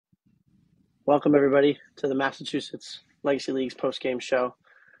Welcome, everybody, to the Massachusetts Legacy League's postgame show.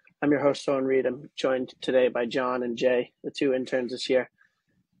 I'm your host, Owen Reed. I'm joined today by John and Jay, the two interns this year.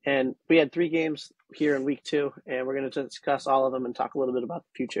 And we had 3 games here in week 2, and we're going to discuss all of them and talk a little bit about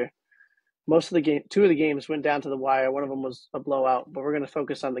the future. Two of the games went down to the wire. One of them was a blowout, but we're going to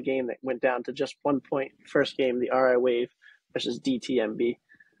focus on the game that went down to just 1 point. First game, the RI Wave versus DTMB.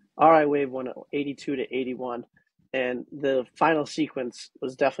 RI Wave won 82-81. And the final sequence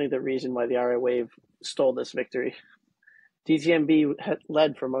was definitely the reason why the RI Wave stole this victory. DTMB had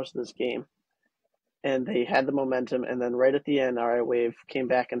led for most of this game, and they had the momentum, and then right at the end, RI Wave came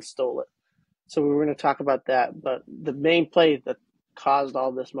back and stole it. So we were going to talk about that, but the main play that caused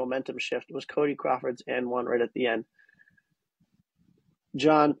all this momentum shift was Cody Crawford's and one right at the end.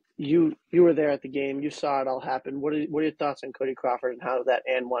 John, you were there at the game. You saw it all happen. What are your thoughts on Cody Crawford and how that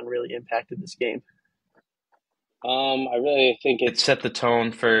and one really impacted this game? I really think it set the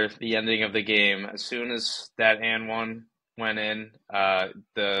tone for the ending of the game. As soon as that and one went in,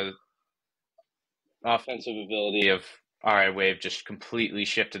 the offensive ability of RI Wave just completely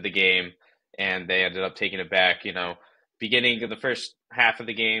shifted the game, and they ended up taking it back. Beginning of the first half of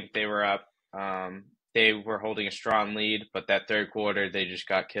the game, they were up. They were holding a strong lead, but that third quarter, they just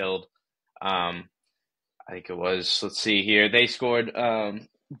got killed. I think it was, let's see here, they scored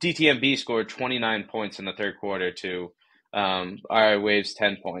DTMB scored 29 points in the third quarter to RI Wave's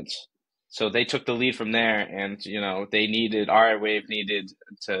 10 points. So they took the lead from there, and RI Wave needed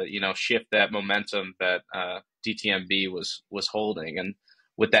to shift that momentum that DTMB was holding, and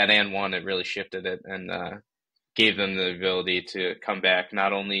with that and one, it really shifted it and gave them the ability to come back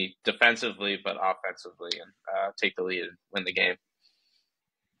not only defensively but offensively and take the lead and win the game.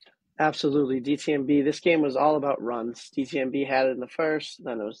 Absolutely. DTMB, this game was all about runs. DTMB had it in the first,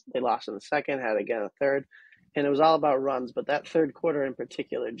 then they lost in the second, had it again in the third, and it was all about runs. But that third quarter in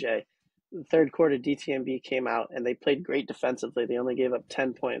particular, Jay, the third quarter, DTMB came out and they played great defensively. They only gave up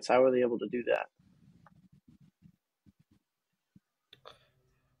 10 points. How were they able to do that?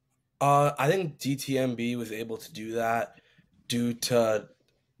 I think DTMB was able to do that due to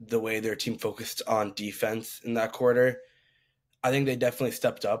the way their team focused on defense in that quarter. I think they definitely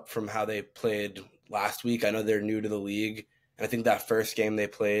stepped up from how they played last week. I know they're new to the league, and I think that first game they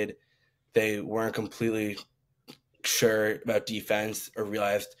played, they weren't completely sure about defense or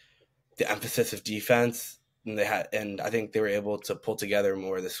realized the emphasis of defense, and I think they were able to pull together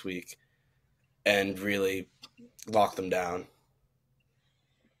more this week and really lock them down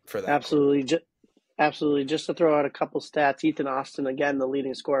for that. Absolutely. Absolutely. Just to throw out a couple stats, Ethan Austin, again, the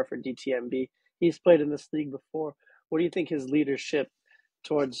leading scorer for DTMB. He's played in this league before. What do you think his leadership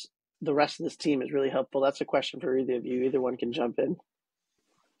towards the rest of this team is really helpful? That's a question for either of you. Either one can jump in.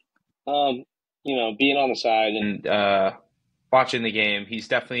 Being on the side and watching the game, he's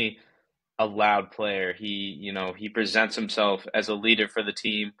definitely a loud player. He presents himself as a leader for the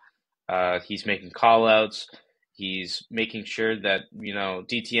team. He's making call outs. He's making sure that,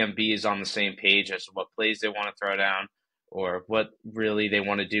 DTMB is on the same page as what plays they want to throw down or what really they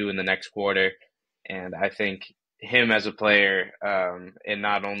want to do in the next quarter. And I think him as a player, and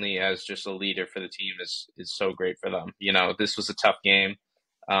not only as just a leader for the team is so great for them. This was a tough game.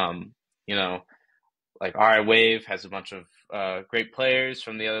 Like RI Wave has a bunch of great players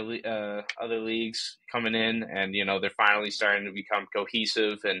from the other leagues coming in, and they're finally starting to become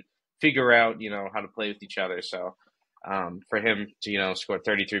cohesive and figure out how to play with each other. So for him to score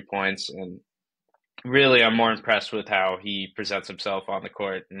 33 points, and really I'm more impressed with how he presents himself on the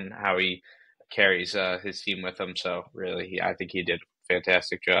court and how he carries his team with him. So really, I think he did a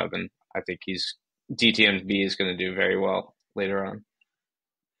fantastic job, and I think DTMB is going to do very well later on.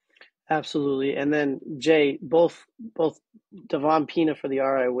 Absolutely. And then Jay, both Devon Pina for the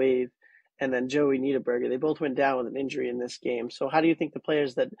RI Wave and then Joey Niederberger, they both went down with an injury in this game. So how do you think the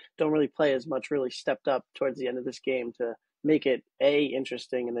players that don't really play as much really stepped up towards the end of this game to make it A,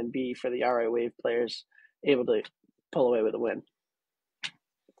 interesting, and then B, for the RI Wave players able to pull away with a win?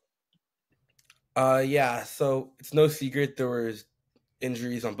 Yeah, so it's no secret there was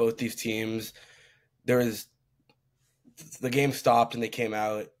injuries on both these teams. The game stopped and they came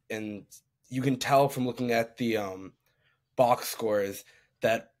out, and you can tell from looking at the box scores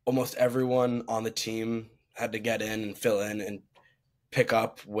that almost everyone on the team had to get in and fill in and pick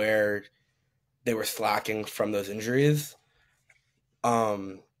up where they were slacking from those injuries.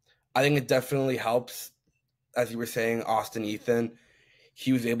 I think it definitely helps, as you were saying, Austin Ethan.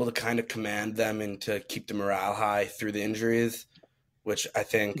 He was able to kind of command them and to keep the morale high through the injuries, which I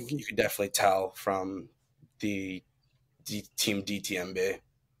think you could definitely tell from the team DTMB.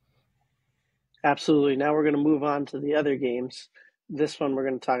 Absolutely. Now we're going to move on to the other games. this one we're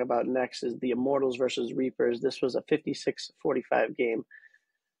going to talk about next is the Immortals versus Reapers. This was a 56-45 game,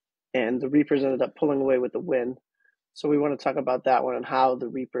 and the Reapers ended up pulling away with the win. So we want to talk about that one and how the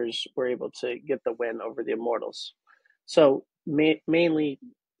Reapers were able to get the win over the Immortals. So mainly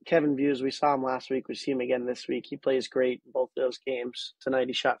Kevin Views, we saw him last week. We see him again this week. He plays great in both those games. Tonight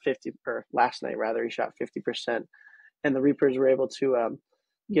he shot 50, or last night rather, he shot 50%. And the Reapers were able to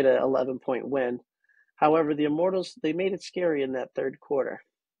get an 11-point win. However, the Immortals, they made it scary in that third quarter.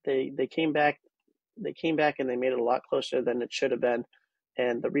 They came back and they made it a lot closer than it should have been.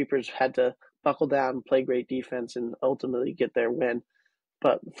 And the Reapers had to buckle down, play great defense, and ultimately get their win.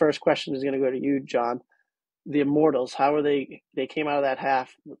 But the first question is going to go to you, John. The Immortals, how are they? They came out of that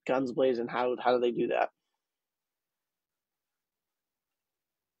half with guns blazing. How do they do that?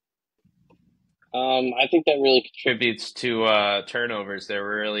 I think that really contributes to turnovers. They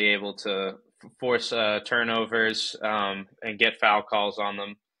were really able to force turnovers and get foul calls on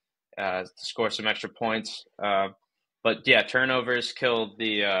them to score some extra points. But yeah, turnovers killed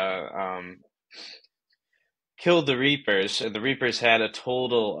the Reapers. The Reapers had a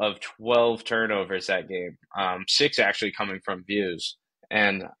total of 12 turnovers that game, 6 actually coming from Views.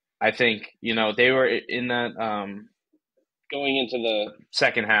 And I think, they were in that going into the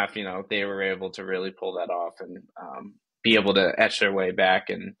second half, they were able to really pull that off and be able to etch their way back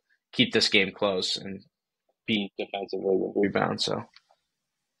and keep this game close and be defensively with rebounds. So.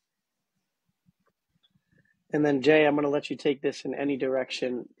 And then Jay, I'm going to let you take this in any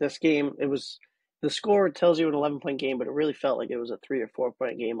direction. This game, the score tells you an 11-point game, but it really felt like it was a 3 or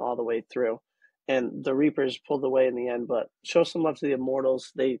 4-point game all the way through. And the Reapers pulled away in the end, but show some love to the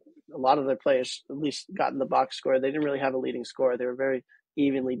Immortals. A lot of their players at least got in the box score. They didn't really have a leading scorer. They were very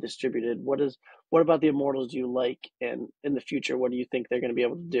evenly distributed. What about the Immortals do you like? And in the future, what do you think they're going to be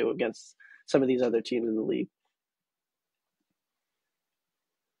able to do against some of these other teams in the league?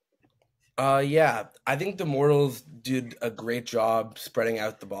 Yeah, I think the Immortals did a great job spreading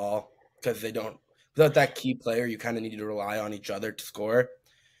out the ball because without that key player, you kind of need to rely on each other to score.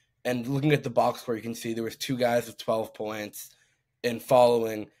 And looking at the box score, you can see there was 2 guys with 12 points, and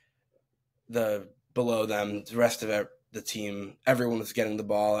following below them, the rest of the team, everyone was getting the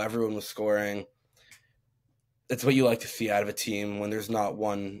ball, everyone was scoring. That's what you like to see out of a team when there's not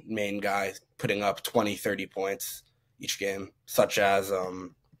one main guy putting up 20, 30 points each game, such as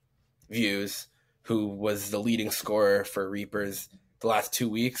Views, who was the leading scorer for Reapers the last 2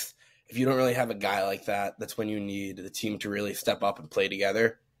 weeks. If you don't really have a guy like that, that's when you need the team to really step up and play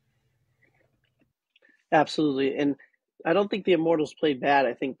together. Absolutely. And I don't think the Immortals played bad.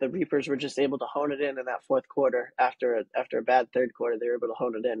 I think the Reapers were just able to hone it in that fourth quarter. After a bad third quarter, they were able to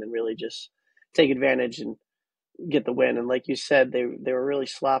hone it in and really just take advantage and get the win. And like you said, they were really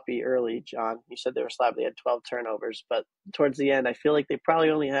sloppy early, John. You said they were sloppy. They had 12 turnovers. But towards the end, I feel like they probably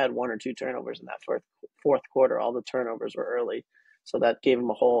only had 1 or 2 turnovers in that fourth quarter. All the turnovers were early. So that gave them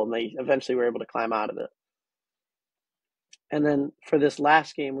a hole, and they eventually were able to climb out of it. And then for this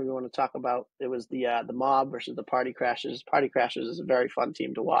last game we want to talk about, it was the Mob versus the Party Crashers. Party Crashers is a very fun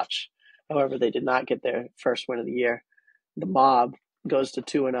team to watch. However, they did not get their first win of the year. The Mob goes to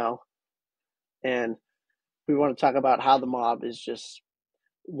 2-0, and we want to talk about how the Mob is just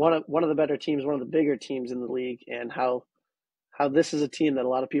one of the better teams, one of the bigger teams in the league, and how this is a team that a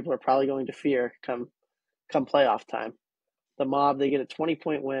lot of people are probably going to fear come playoff time. The Mob, they get a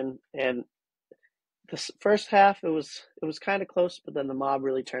 20-point win, and the first half it was kind of close, but then the Mob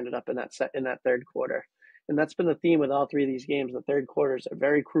really turned it up in that third quarter, and that's been the theme with all 3 of these games. The third quarters are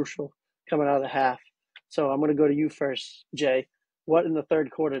very crucial coming out of the half. So I'm going to go to you first, Jay. What in the third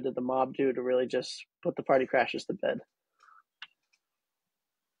quarter did the Mob do to really just put the Party Crashers to bed?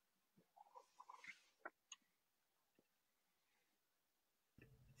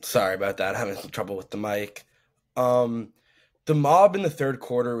 Sorry about that. Having some trouble with the mic. The Mob in the third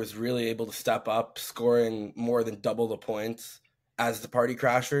quarter was really able to step up, scoring more than double the points as the Party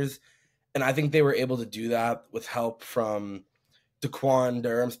Crashers. And I think they were able to do that with help from Daquan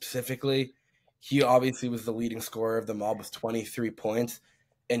Durham specifically. He obviously was the leading scorer of the Mob with 23 points.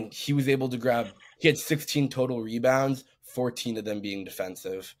 And he was able to he had 16 total rebounds, 14 of them being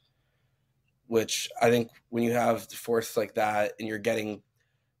defensive. Which I think when you have the force like that and you're getting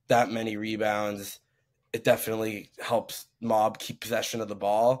that many rebounds, it definitely helps Mob keep possession of the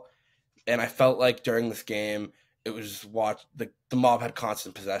ball. And I felt like during this game, it was the Mob had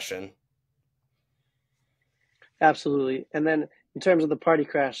constant possession. Absolutely. And then in terms of the Party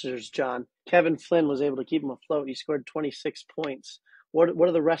Crashers, John, Kevin Flynn was able to keep them afloat. He scored 26 points. What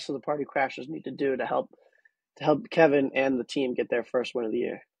do the rest of the Party Crashers need to do to help Kevin and the team get their first win of the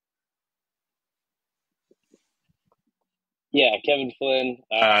year? Yeah, Kevin Flynn.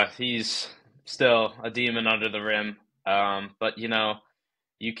 He's still a demon under the rim. But you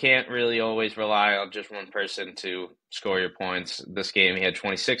can't really always rely on just one person to score your points. This game, he had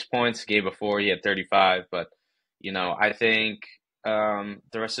 26 points. The game before, he had 35. But I think the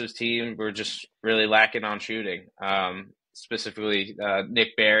rest of his team were just really lacking on shooting. Specifically,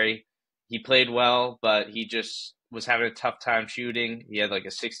 Nick Barry. He played well, but he just was having a tough time shooting. He had like a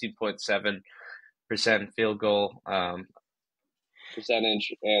 60.7% field goal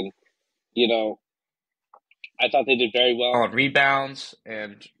percentage, and I thought they did very well on rebounds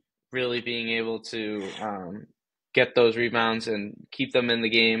and really being able to get those rebounds and keep them in the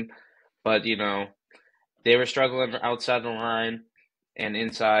game. But they were struggling outside the line and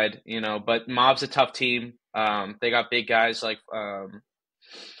inside. But Mob's a tough team. They got big guys like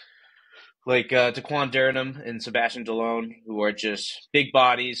Daquan Durham and Sebastian Delone, who are just big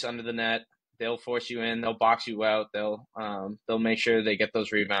bodies under the net. They'll force you in. They'll box you out. They'll make sure they get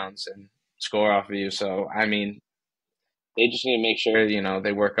those rebounds and score off of you. So I mean, they just need to make sure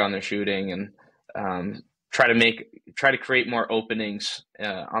they work on their shooting and try to create more openings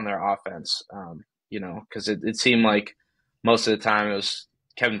on their offense. Because it seemed like most of the time it was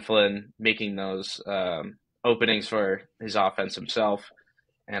Kevin Flynn making those openings for his offense himself.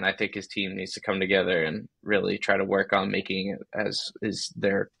 And I think his team needs to come together and really try to work on making it as is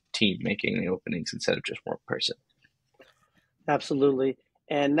their team making the openings instead of just one person. Absolutely.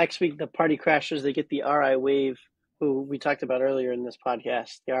 And next week, the Party Crashers, they get the RI Wave, who we talked about earlier in this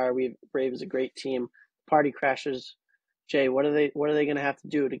podcast. The RI Wave is a great team. Party Crashers, Jay, what are they going to have to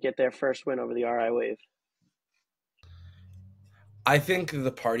do to get their first win over the RI Wave? I think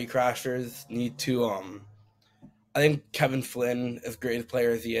the Party Crashers need to I think Kevin Flynn, as great a player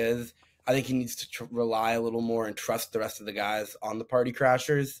as he is, I think he needs to rely a little more and trust the rest of the guys on the Party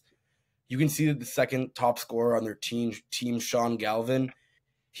Crashers. You can see that the second top scorer on their team, Sean Galvin,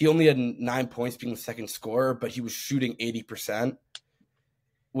 he only had 9 points being the second scorer, but he was shooting 80%.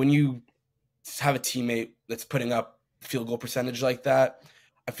 When you have a teammate that's putting up field goal percentage like that,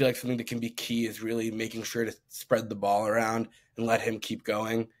 I feel like something that can be key is really making sure to spread the ball around and let him keep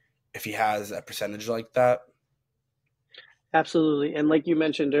going if he has a percentage like that. Absolutely. And like you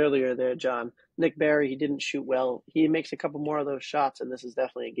mentioned earlier there, John, Nick Barry, he didn't shoot well. He makes a couple more of those shots, and this is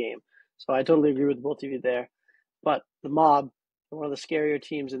definitely a game. So I totally agree with both of you there. But the Mob are one of the scarier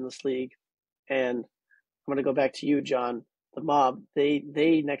teams in this league. And I'm going to go back to you, John. The Mob, they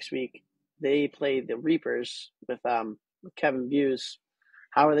next week, they play the Reapers with Kevin Buse.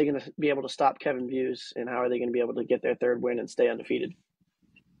 How are they going to be able to stop Kevin Buse, and how are they going to be able to get their third win and stay undefeated?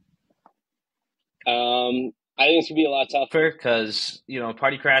 I think it's going to be a lot tougher because,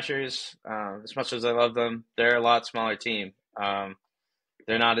 Party Crashers, as much as I love them, they're a lot smaller team.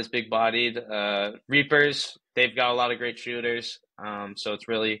 They're not as big-bodied. Reapers, they've got a lot of great shooters. So it's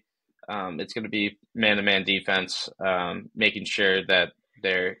really it's going to be man-to-man defense, making sure that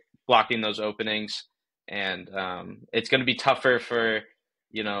they're blocking those openings. And it's going to be tougher for,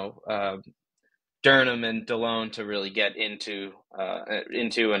 Durham and Delone to really get into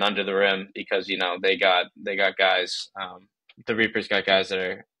and under the rim because they got guys. The Reapers got guys that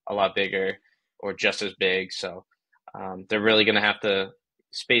are a lot bigger or just as big, so they're really going to have to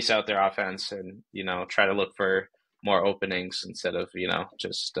space out their offense and try to look for more openings instead of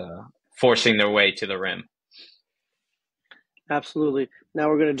just forcing their way to the rim. Absolutely. Now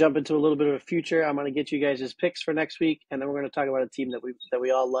we're going to jump into a little bit of a future. I'm going to get you guys' picks for next week, and then we're going to talk about a team that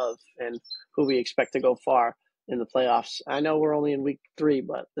we all love and who we expect to go far in the playoffs. I know we're only in week 3,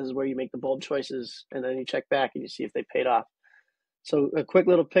 but this is where you make the bold choices, and then you check back and you see if they paid off. So a quick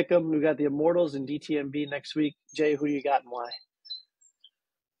little pick 'em. We got the Immortals and DTMB next week. Jay, who do you got and why?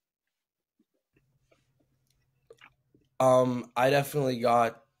 I definitely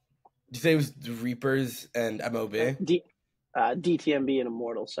got. Did you say it was the Reapers and MOB? DTMB and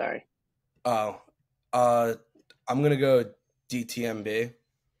Immortals. Sorry. Oh, I'm gonna go DTMB.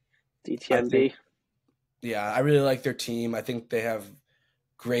 DTMB. I really like their team. I think they have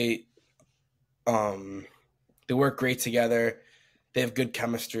great. They work great together. They have good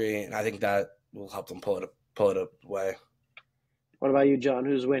chemistry, and I think that will help them pull it away. What about you, John?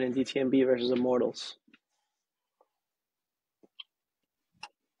 Who's winning, DTMB versus Immortals?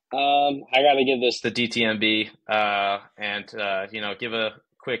 I got to give this the DTMB and give a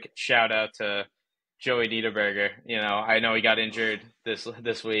quick shout out to Joey Niederberger. I know he got injured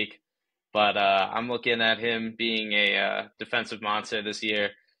this week, but I'm looking at him being a defensive monster this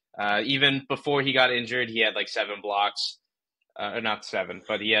year. Even before he got injured, he had like 7 blocks. Not 7,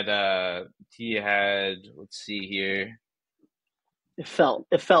 but he had let's see here. It felt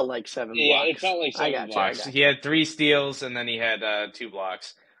like 7 blocks. Yeah, it felt like I 7 got blocks. you. He had 3 steals and then he had 2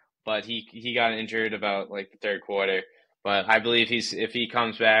 blocks, but he got injured about like the third quarter. But I believe if he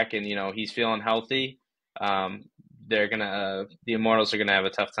comes back and he's feeling healthy, they're gonna the Immortals are gonna have a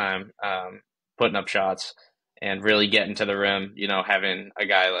tough time putting up shots and really getting to the rim. Having a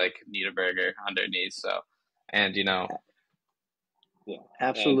guy like Niederberger underneath. So, and yeah,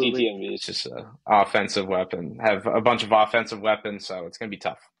 Absolutely. and DTMV is just an offensive weapon. Have a bunch of offensive weapons, so it's gonna be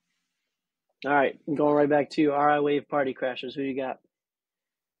tough. All right, I'm going right back to you. RI Wave Party Crashers. Who you got?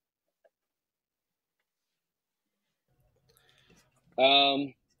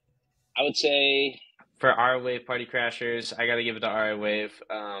 I would say for RI Wave Party Crashers, I got to give it to RI Wave.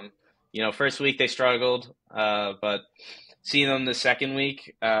 First week they struggled, but seeing them the second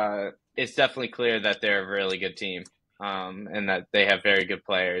week, it's definitely clear that they're a really good team, and that they have very good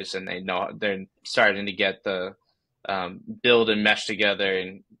players, and they're starting to get the build and mesh together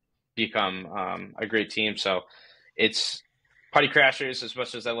and become a great team. So it's Party Crashers, as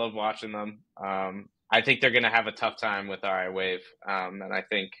much as I love watching them. I think they're going to have a tough time with RI Wave, and I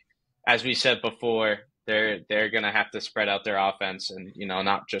think, as we said before, they're going to have to spread out their offense and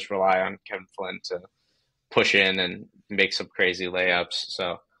not just rely on Kevin Flynn to push in and make some crazy layups.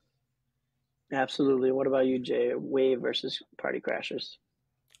 So, absolutely. What about you, Jay? Wave versus Party Crashers.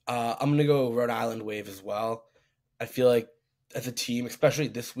 I'm gonna go Rhode Island Wave as well. I feel like as a team, especially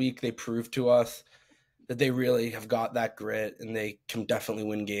this week, they proved to us that they really have got that grit and they can definitely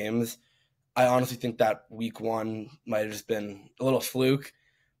win games. I honestly think that week 1 might have just been a little fluke,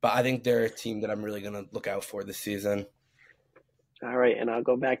 but I think they're a team that I'm really going to look out for this season. All right, and I'll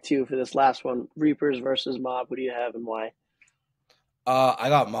go back to you for this last one. Reapers versus Mob. Who do you have and why? I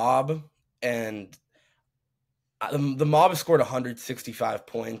got Mob, and the Mob has scored 165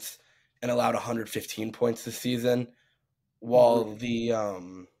 points and allowed 115 points this season, while the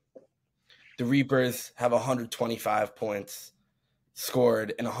Reapers have 125 points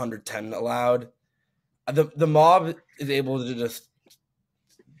scored and 110 allowed. The Mob is able to just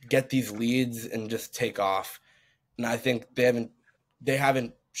get these leads and just take off, and I think they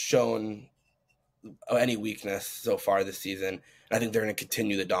haven't shown any weakness so far this season. And I think they're going to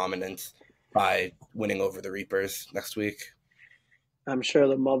continue the dominance by winning over the Reapers next week. I'm sure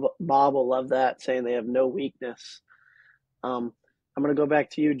the Mob will love that, saying they have no weakness. I'm going to go back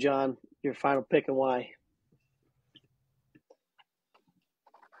to you, John. Your final pick and why.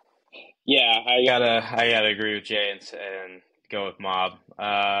 Yeah, I gotta agree with Jay and go with Mob.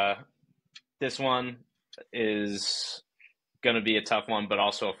 This one is gonna be a tough one, but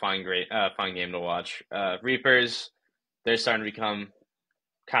also a fun game to watch. Reapers, they're starting to become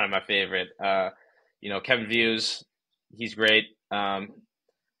kind of my favorite. Kevin Views, he's great.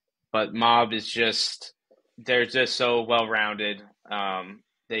 But Mob is they're just so well rounded.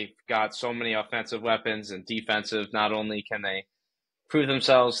 They've got so many offensive weapons and defensive. Not only can they prove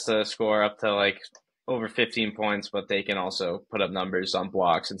themselves to score up to like over 15 points, but they can also put up numbers on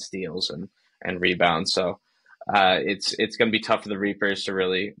blocks and steals and rebounds. So it's going to be tough for the Reapers to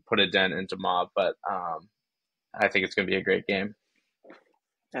really put a dent into Mob, but I think it's going to be a great game.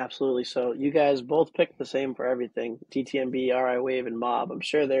 Absolutely. So you guys both picked the same for everything: TTMB, RI Wave, and Mob. I'm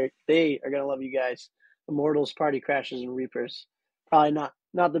sure they are going to love you guys. Immortals, Party Crashers, and Reapers. Probably not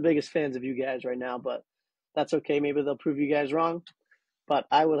the biggest fans of you guys right now, but that's okay. Maybe they'll prove you guys wrong. But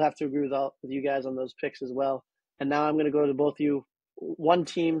I will have to agree with you guys on those picks as well. And now I'm going to go to both of you. One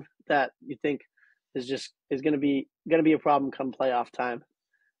team that you think is going to be a problem come playoff time,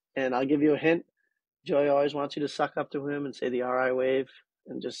 and I'll give you a hint. Joey always wants you to suck up to him and say the RI Wave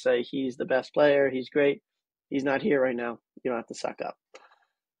and just say he's the best player. He's great. He's not here right now. You don't have to suck up.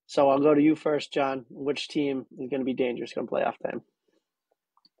 So I'll go to you first, John. Which team is going to be dangerous come playoff time?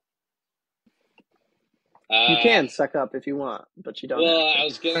 You can suck up if you want, but you don't. Well, I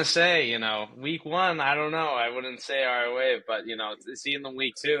was gonna say, week 1, I don't know. I wouldn't say RI Wave, but seeing them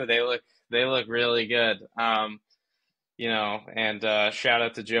week 2, they look really good. And shout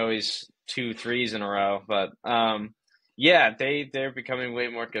out to Joey's 2 threes in a row. But yeah, they're becoming way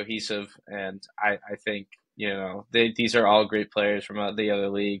more cohesive, and I think these are all great players from the other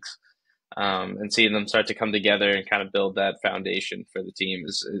leagues. And seeing them start to come together and kind of build that foundation for the team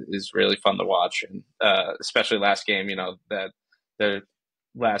is really fun to watch, and especially last game, that the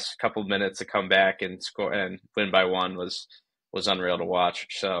last couple of minutes to come back and score and win by 1 was unreal to watch.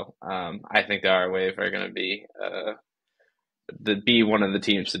 So I think the R Wave are going to be one of the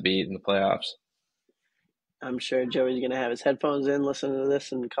teams to beat in the playoffs. I'm sure Joey's going to have his headphones in, listening to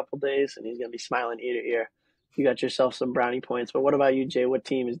this in a couple days, and he's going to be smiling ear to ear. You got yourself some brownie points. But what about you, Jay? What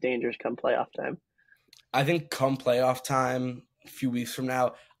team is dangerous come playoff time? I think come playoff time, a few weeks from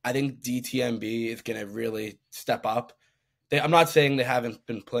now, I think DTMB is going to really step up. I'm not saying they haven't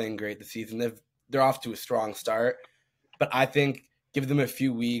been playing great this season. They're off to a strong start, but I think give them a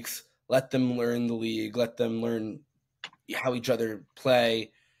few weeks, let them learn the league, let them learn how each other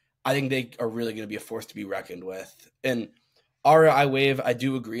play. I think they are really going to be a force to be reckoned with. And RI Wave, I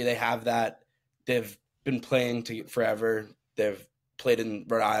do agree they have that. They've been playing forever. They've played in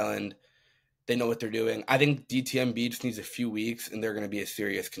Rhode Island. They know what they're doing. I think DTMB just needs a few weeks, and they're going to be a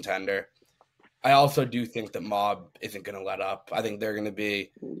serious contender. I also do think that Mob isn't going to let up. I think they're going to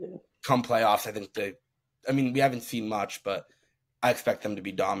be, come playoffs, we haven't seen much, but I expect them to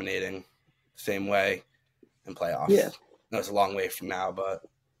be dominating the same way in playoffs. Yeah. No, it's a long way from now, but.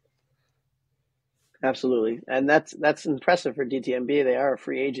 Absolutely. And that's impressive for DTMB. They are a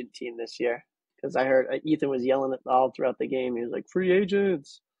free agent team this year, because I heard Ethan was yelling it all throughout the game. He was like, free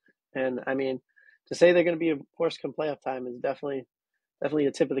agents. And I mean, to say they're going to be a force come playoff time is definitely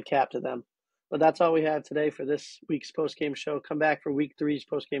a tip of the cap to them. But that's all we have today for this week's postgame show. Come back for week 3's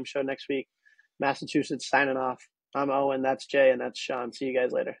postgame show next week. Massachusetts signing off. I'm Owen, that's Jay, and that's Sean. See you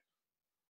guys later.